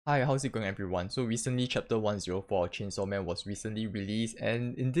Hi, how's it going everyone? So recently chapter 104 Chainsaw Man was recently released,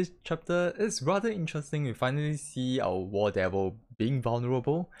 and in this chapter it's rather interesting. We finally see our War Devil being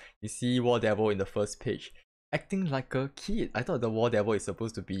vulnerable. You see War Devil in the first page acting like a kid. I thought the War Devil is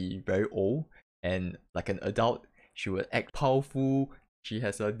supposed to be very old and like an adult. She would act powerful. She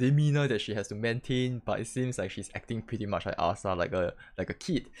has a demeanor that she has to maintain, but it seems like she's acting pretty much like Asa, like a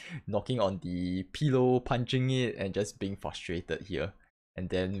kid, knocking on the pillow, punching it, and just being frustrated here. And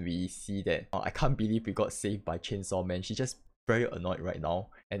then we see that I can't believe we got saved by Chainsaw Man. She's just very annoyed right now.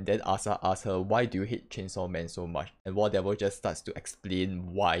 And then Asa asks her, why do you hate Chainsaw Man so much? And War Devil just starts to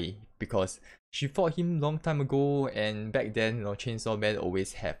explain why. Because she fought him long time ago, and back then, Chainsaw Man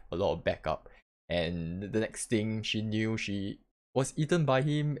always had a lot of backup. And the next thing she knew, she was eaten by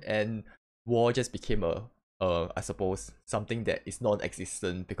him, and War just became I suppose, something that is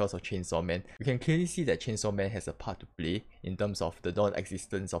non-existent because of Chainsaw Man. We can clearly see that Chainsaw Man has a part to play in terms of the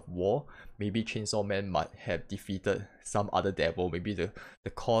non-existence of War. Maybe Chainsaw Man might have defeated some other devil. Maybe the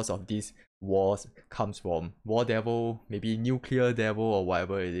cause of these wars comes from War Devil, maybe Nuclear Devil or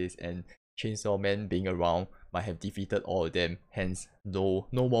whatever it is, and Chainsaw Man being around might have defeated all of them. Hence, no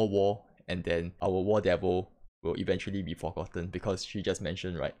more war, and then our War Devil will eventually be forgotten because she just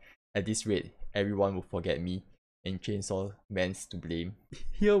mentioned, right, at this rate, everyone will forget me, and Chainsaw Man's to blame.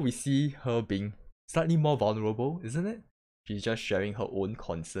 Here we see her being slightly more vulnerable, isn't it? She's just sharing her own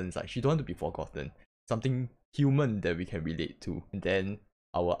concerns, like she don't want to be forgotten. Something human that we can relate to. And then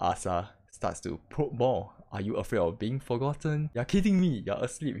our Asa starts to probe more. Are you afraid of being forgotten? You're kidding me, you're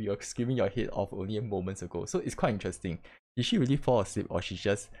asleep, you're screaming your head off only moments ago. So it's quite interesting. Did she really fall asleep, or she's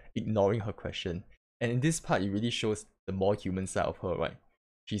just ignoring her question? And in this part, it really shows the more human side of her, right?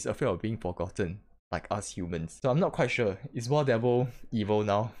 She's afraid of being forgotten, like us humans. So I'm not quite sure. Is War Devil evil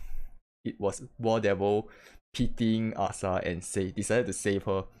now? It was War Devil pitying Asa and decided to save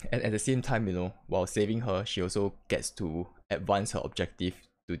her. And at the same time, while saving her, she also gets to advance her objective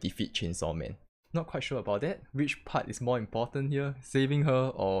to defeat Chainsaw Man. Not quite sure about that. Which part is more important here? Saving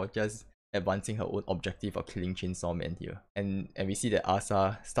her or just advancing her own objective of killing Chainsaw Man here? And we see that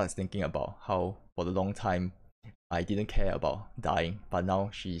Asa starts thinking about how for the long time I didn't care about dying, but now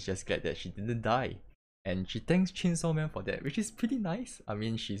she's just glad that she didn't die. And she thanks Chainsaw Man for that, which is pretty nice. I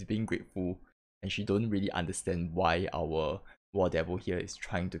mean, she's being grateful, and she don't really understand why our War Devil here is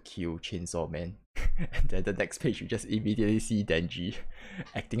trying to kill Chainsaw Man. And then the next page, you just immediately see Denji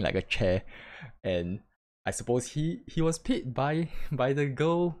acting like a chair. And I suppose he was paid by the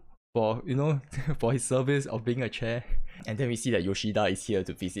girl for, for his service of being a chair. And then we see that Yoshida is here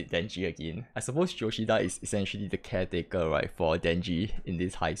to visit Denji again. I suppose Yoshida is essentially the caretaker, right, for Denji in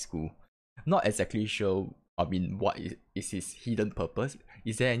this high school. Not exactly sure, I mean, what is his hidden purpose?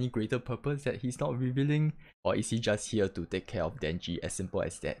 Is there any greater purpose that he's not revealing? Or is he just here to take care of Denji, as simple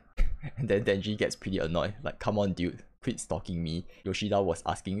as that? And then Denji gets pretty annoyed, like, come on dude, quit stalking me. Yoshida was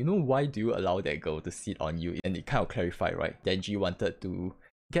asking, why do you allow that girl to sit on you? And it kind of clarified, right? Denji wanted to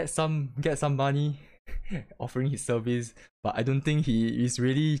get some money, offering his service, but I don't think he is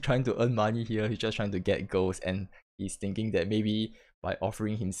really trying to earn money here. He's just trying to get girls, and he's thinking that maybe by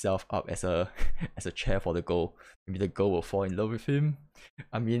offering himself up as a chair for the girl, maybe the girl will fall in love with him.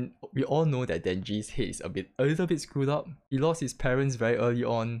 I mean, we all know that Denji's head is a little bit screwed up. He lost his parents very early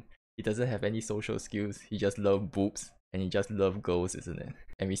on. He doesn't have any social skills. He just loves boobs, and he just loves girls, isn't it?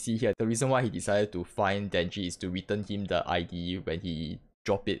 And we see here the reason why he decided to find Denji is to return him the ID when he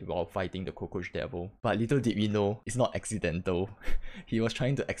drop it while fighting the cockroach devil. But little did we know, it's not accidental. He was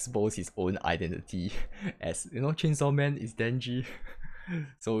trying to expose his own identity as, Chainsaw Man is Denji.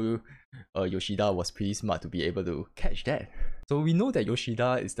 So Yoshida was pretty smart to be able to catch that. So we know that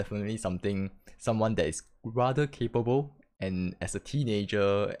Yoshida is definitely someone that is rather capable, and as a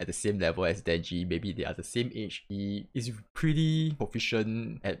teenager at the same level as Denji, maybe they are the same age, he is pretty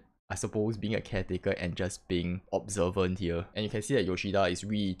proficient at, I suppose, being a caretaker and just being observant here. And you can see that Yoshida is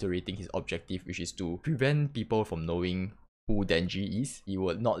reiterating his objective, which is to prevent people from knowing who Denji is. He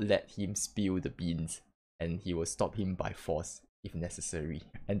will not let him spill the beans, and he will stop him by force if necessary.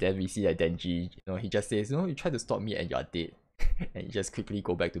 And then we see that Denji, he just says, you try to stop me and you're dead. And he just quickly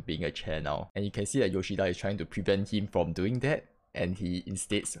go back to being a chair now. And you can see that Yoshida is trying to prevent him from doing that, and he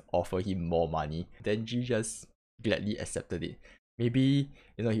instead offer him more money. Denji just gladly accepted it. Maybe,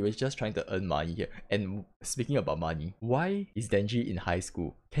 he was just trying to earn money here. And speaking about money, why is Denji in high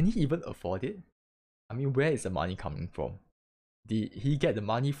school? Can he even afford it? I mean, where is the money coming from? Did he get the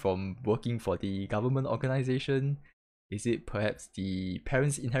money from working for the government organization? Is it perhaps the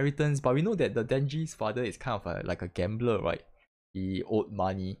parents' inheritance? But we know that the Denji's father is kind of like a gambler, right? He owed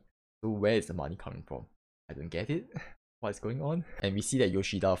money. So where is the money coming from? I don't get it. what's going on. And we see that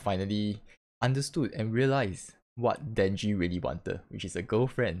Yoshida finally understood and realized what Denji really wanted, which is a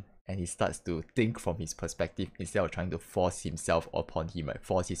girlfriend. And he starts to think from his perspective instead of trying to force himself upon him, right?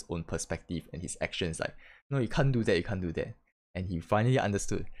 Force his own perspective and his actions. Like, no, you can't do that, you can't do that. And he finally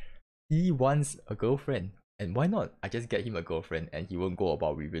understood. He wants a girlfriend. And why not? I just get him a girlfriend and he won't go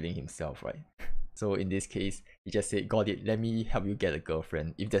about revealing himself, right? So in this case, he just said, got it, let me help you get a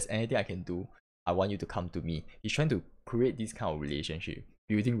girlfriend. If there's anything I can do, I want you to come to me. He's trying to create this kind of relationship,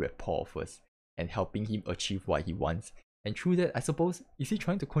 building rapport first, and helping him achieve what he wants. And through that, I suppose, is he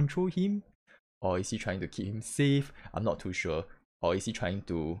trying to control him? Or is he trying to keep him safe? I'm not too sure. Or is he trying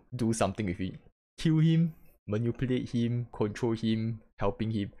to do something with him? Kill him? Manipulate him? Control him?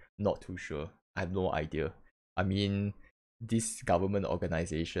 Helping him? Not too sure. I have no idea. I mean, this government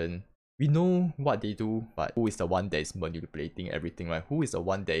organization, we know what they do, but who is the one that is manipulating everything, right? Who is the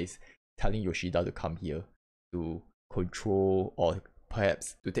one that is telling Yoshida to come here to control or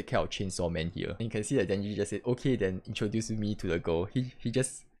perhaps to take care of Chainsaw Man here? And you can see that Denji just said, okay, then introduce me to the girl. He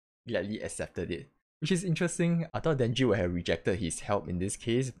just gladly accepted it, which is interesting. I thought Denji would have rejected his help in this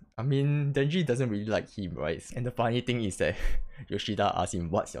case. I mean, Denji doesn't really like him, right? And the funny thing is that Yoshida asks him,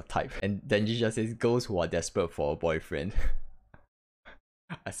 what's your type? And Denji just says, girls who are desperate for a boyfriend.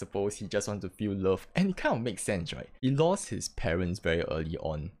 I suppose he just wants to feel love. And it kind of makes sense, right? He lost his parents very early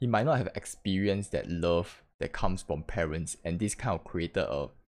on. He might not have experienced that love that comes from parents. And this kind of created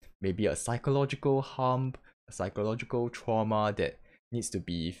maybe a psychological harm, a psychological trauma that needs to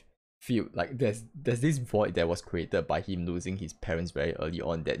be filled. Like there's this void that was created by him losing his parents very early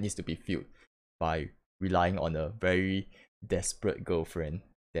on that needs to be filled by relying on a very desperate girlfriend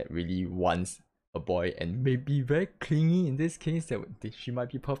that really wants a boy and maybe very clingy in this case, that she might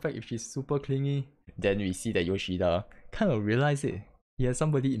be perfect if she's super clingy. Then we see that Yoshida kind of realize it. He has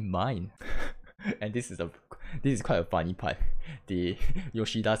somebody in mind. And this is quite a funny part. The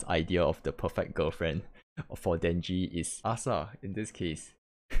Yoshida's idea of the perfect girlfriend for Denji is Asa in this case.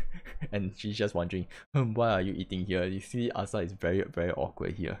 And she's just wondering, why are you eating here? You see Asa is very, very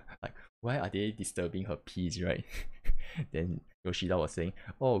awkward here. Like, why are they disturbing her peace, right? Then Yoshida was saying,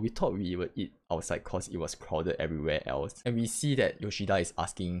 oh, we thought we would eat outside cause it was crowded everywhere else. And we see that Yoshida is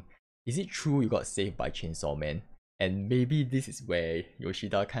asking, is it true you got saved by Chainsaw Man? And maybe this is where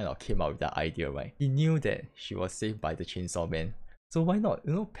Yoshida kind of came up with that idea, right? He knew that she was saved by the Chainsaw Man. So why not,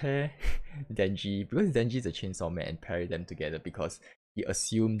 pair Denji, because Denji is a Chainsaw Man, and pair them together because he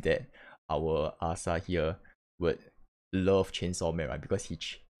assumed that our Asa here would love Chainsaw Man, right? Because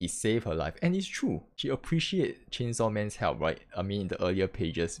he saved her life. And it's true. She appreciates Chainsaw Man's help, right? I mean, in the earlier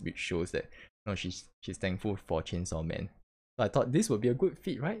pages, which shows that she's thankful for Chainsaw Man. So I thought this would be a good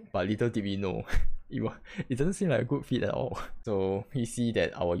fit, right? But little did we know, it doesn't seem like a good fit at all. So we see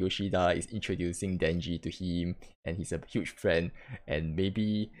that our Yoshida is introducing Denji to him, and he's a huge friend. And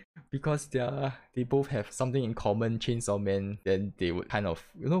maybe because they both have something in common, Chainsaw Man, then they would kind of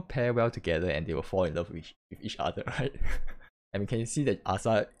pair well together, and they will fall in love with each other, right? And we can see that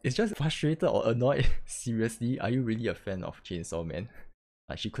Asa is just frustrated or annoyed. Seriously, are you really a fan of Chainsaw Man?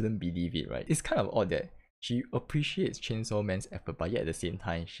 Like, she couldn't believe it, right? It's kind of odd that she appreciates Chainsaw Man's effort, but yet at the same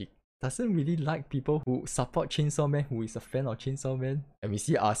time, she doesn't really like people who support Chainsaw Man, who is a fan of Chainsaw Man. And we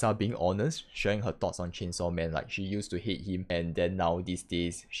see Asa being honest, sharing her thoughts on Chainsaw Man, like she used to hate him, and then now these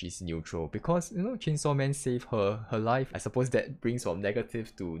days she's neutral because Chainsaw Man saved her life. I suppose that brings from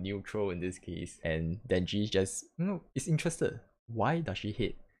negative to neutral in this case. And Denji just is interested. Why does she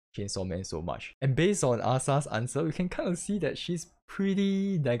hate Chainsaw Man so much? And based on Asa's answer, we can kind of see that she's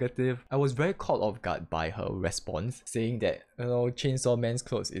pretty negative. I was very caught off guard by her response, saying that Chainsaw Man's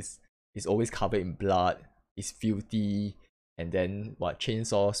clothes is always covered in blood, is filthy, and then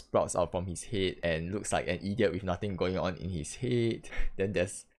chainsaw sprouts out from his head and looks like an idiot with nothing going on in his head. Then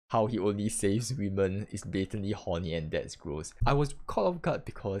there's how he only saves women, is blatantly horny, and that's gross. I was caught off guard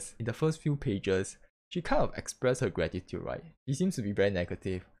because in the first few pages, she kind of expressed her gratitude, right? She seems to be very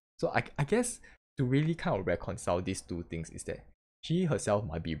negative. So I guess to really kind of reconcile these two things is that she herself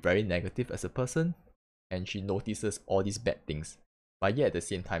might be very negative as a person, and she notices all these bad things, but yet at the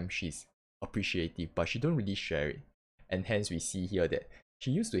same time she's appreciative, but she don't really share it. And hence we see here that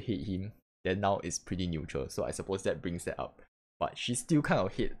she used to hate him, then now is pretty neutral. So I suppose that brings that up. But she still kind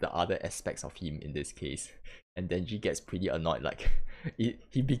of hate the other aspects of him in this case. And then she gets pretty annoyed, like he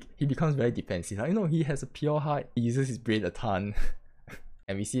becomes very defensive. Like, he has a pure heart, he uses his brain a ton.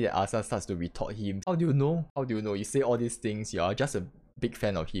 And we see that Asa starts to retort him. How do you know? How do you know? You say all these things, you are just a big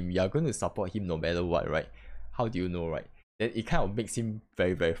fan of him, you are going to support him no matter what, right? How do you know, right? Then it kind of makes him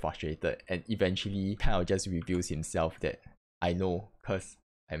very, very frustrated, and eventually kind of just reveals himself that I know because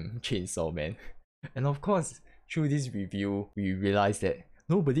I'm Chainsaw Man. And of course, through this review, we realized that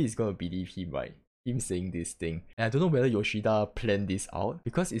nobody is gonna believe him, right? Him saying this thing. And I don't know whether Yoshida planned this out,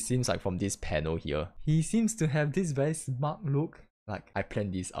 because it seems like from this panel here, he seems to have this very smart look. Like, I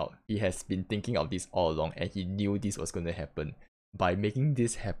planned this out. He has been thinking of this all along, and he knew this was gonna happen. By making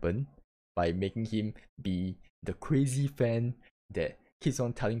this happen, by making him be the crazy fan that keeps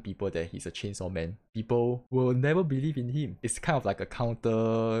on telling people that he's a chainsaw man, people will never believe in him. It's kind of like a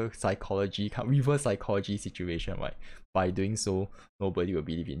counter psychology, reverse psychology situation, right? By doing so, nobody will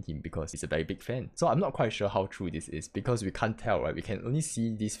believe in him because he's a very big fan. So I'm not quite sure how true this is, because we can't tell, right? We can only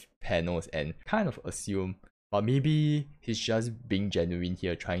see these panels and kind of assume, but maybe he's just being genuine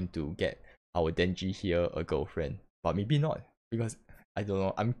here, trying to get our Denji here a girlfriend. But maybe not, because I don't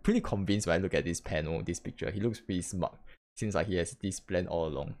know. I'm pretty convinced when I look at this panel, this picture. He looks pretty smart. Seems like he has this plan all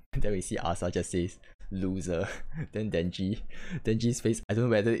along. Then we see Asa just says loser. Then Denji's face, I don't know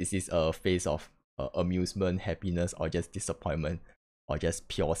whether it's this face of amusement, happiness, or just disappointment, or just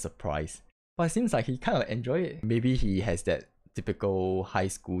pure surprise. But it seems like he kind of enjoy it. Maybe he has that typical high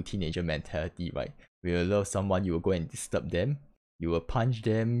school teenager mentality, right? When you love someone, you will go and disturb them, you will punch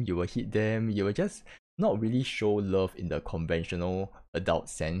them, you will hit them, you will just not really show love in the conventional adult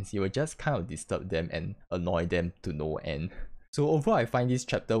sense. You will just kind of disturb them and annoy them to no end. So overall, I find this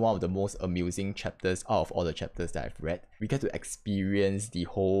chapter one of the most amusing chapters out of all the chapters that I've read. We get to experience the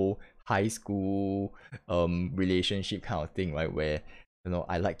whole high school relationship kind of thing, right? Where, you know,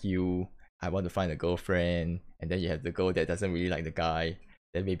 I like you, I want to find a girlfriend, and then you have the girl that doesn't really like the guy.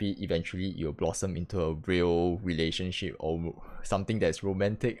 Then maybe eventually you'll blossom into a real relationship or something that's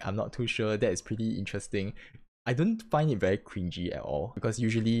romantic. I'm not too sure. That is pretty interesting. I don't find it very cringy at all, because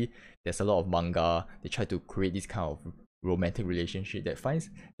usually there's a lot of manga, they try to create this kind of romantic relationship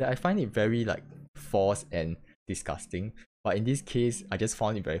that I find it very like forced and disgusting. But in this case, I just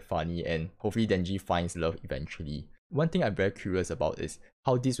found it very funny, and hopefully Denji finds love eventually. One thing I'm very curious about is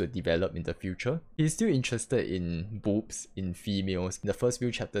how this will develop in the future. He's still interested in boobs, in females. In the first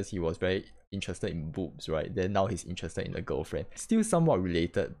few chapters, he was very interested in boobs, right? Then now he's interested in a girlfriend. Still somewhat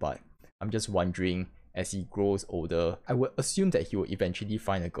related, but I'm just wondering, as he grows older, I would assume that he will eventually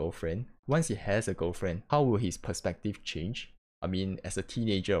find a girlfriend. Once he has a girlfriend, how will his perspective change? I mean, as a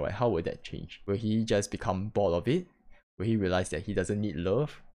teenager, right, how will that change? Will he just become bored of it? Will he realize that he doesn't need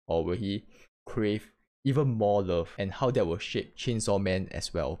love? Or will he crave even more love? And how that will shape Chainsaw Man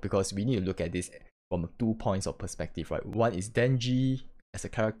as well, because we need to look at this from 2 points of perspective, right? One is Denji as a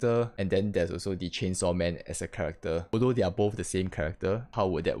character, and then there's also the Chainsaw Man as a character. Although they are both the same character, how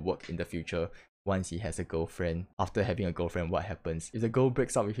would that work in the future once he has a girlfriend? After having a girlfriend, what happens? If the girl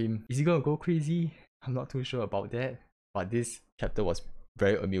breaks up with him, is he gonna go crazy? I'm not too sure about that. But this chapter was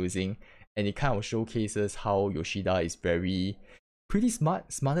very amusing, and it kind of showcases how Yoshida is pretty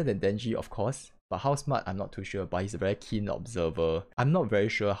smart, smarter than Denji, of course. But how smart, I'm not too sure, but he's a very keen observer. I'm not very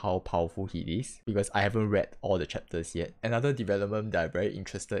sure how powerful he is, because I haven't read all the chapters yet. Another development that I'm very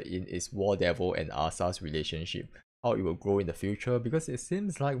interested in is War Devil and Asa's relationship. How it will grow in the future, because it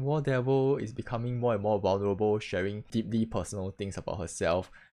seems like War Devil is becoming more and more vulnerable, sharing deeply personal things about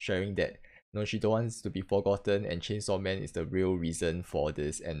herself, sharing that, you know, she don't want to be forgotten, and Chainsaw Man is the real reason for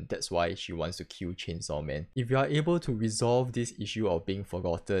this, and that's why she wants to kill Chainsaw Man. If you are able to resolve this issue of being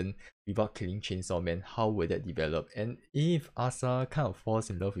forgotten without killing Chainsaw Man, how will that develop? And if Asa kind of falls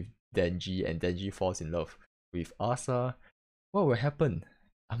in love with Denji and Denji falls in love with Asa, what will happen?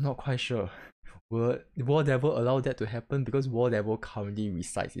 I'm not quite sure. Will War Devil allow that to happen? Because War Devil currently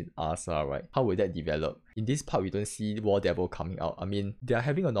resides in Asa, right? How will that develop? In this part, we don't see War Devil coming out. I mean, they are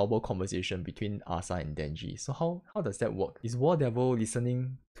having a normal conversation between Asa and Denji. So how does that work? Is War Devil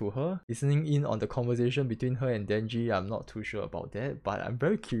listening to her? Listening in on the conversation between her and Denji? I'm not too sure about that, but I'm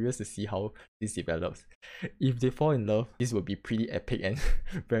very curious to see how this develops. If they fall in love, this will be pretty epic and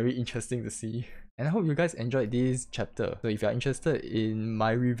very interesting to see. And I hope you guys enjoyed this chapter. So if you're interested in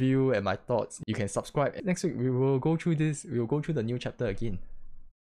my review and my thoughts, you can subscribe. Next week we will go through the new chapter again.